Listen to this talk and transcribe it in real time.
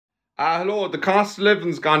Hello, the cost of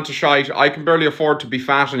living's gone to shite. I can barely afford to be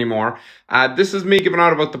fat anymore. This is me giving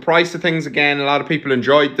out about the price of things again. A lot of people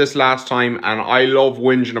enjoyed this last time, and I love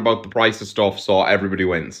whinging about the price of stuff, so everybody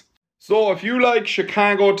wins. So if you like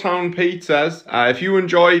Chicago town pizzas, if you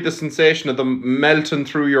enjoy the sensation of them melting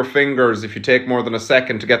through your fingers if you take more than a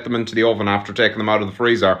second to get them into the oven after taking them out of the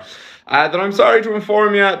freezer, then I'm sorry to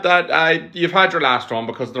inform you that you've had your last one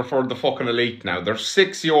because they're for the fucking elite now. They're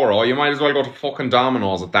 €6. You might as well go to fucking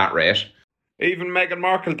Domino's at that rate. Even Meghan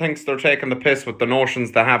Markle thinks they're taking the piss with the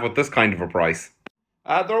notions they have with this kind of a price.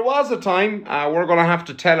 There was a time, we're going to have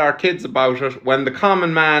to tell our kids about it, when the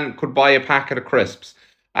common man could buy a packet of crisps.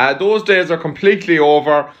 Those days are completely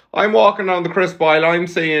over. I'm walking down the crisp aisle, I'm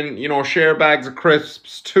seeing, share bags of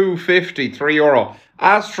crisps, €2.50, €3.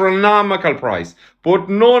 Astronomical price. But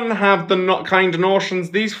none have the kind of notions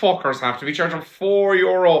these fuckers have to be charging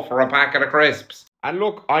 €4 for a packet of crisps. And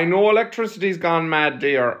look, I know electricity's gone mad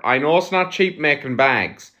dear. I know it's not cheap making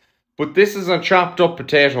bags. But this is a chopped up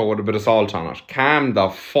potato with a bit of salt on it. Calm the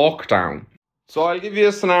fuck down. So I'll give you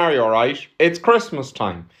a scenario, right? It's Christmas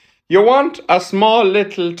time. You want a small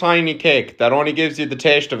little tiny cake that only gives you the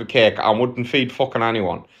taste of a cake and wouldn't feed fucking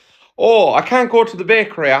anyone. Oh, I can't go to the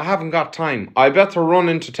bakery, I haven't got time. I better run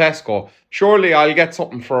into Tesco. Surely I'll get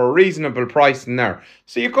something for a reasonable price in there.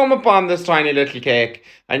 So you come upon this tiny little cake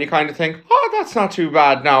and you kind of think, oh, that's not too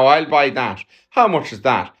bad now, I'll buy that. How much is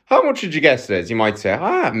that? How much did you guess it is? You might say,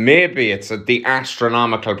 maybe it's at the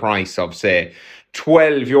astronomical price of, say,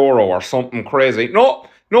 €12 or something crazy. No,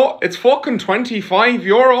 it's fucking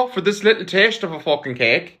 €25 for this little taste of a fucking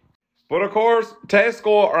cake. But of course,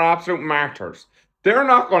 Tesco are absolute martyrs. They're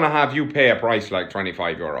not going to have you pay a price like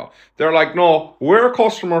 €25. They're like, no, we're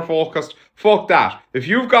customer focused. Fuck that. If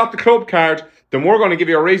you've got the club card, then we're going to give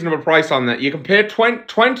you a reasonable price on that. You can pay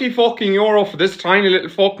 20 fucking euro for this tiny little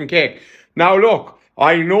fucking cake. Now look,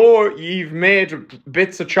 I know you've made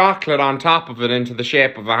bits of chocolate on top of it into the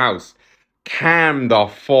shape of a house. Calm the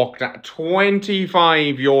fuck down.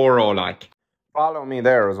 €25 like. Follow me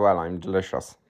there as well, I'm delicious.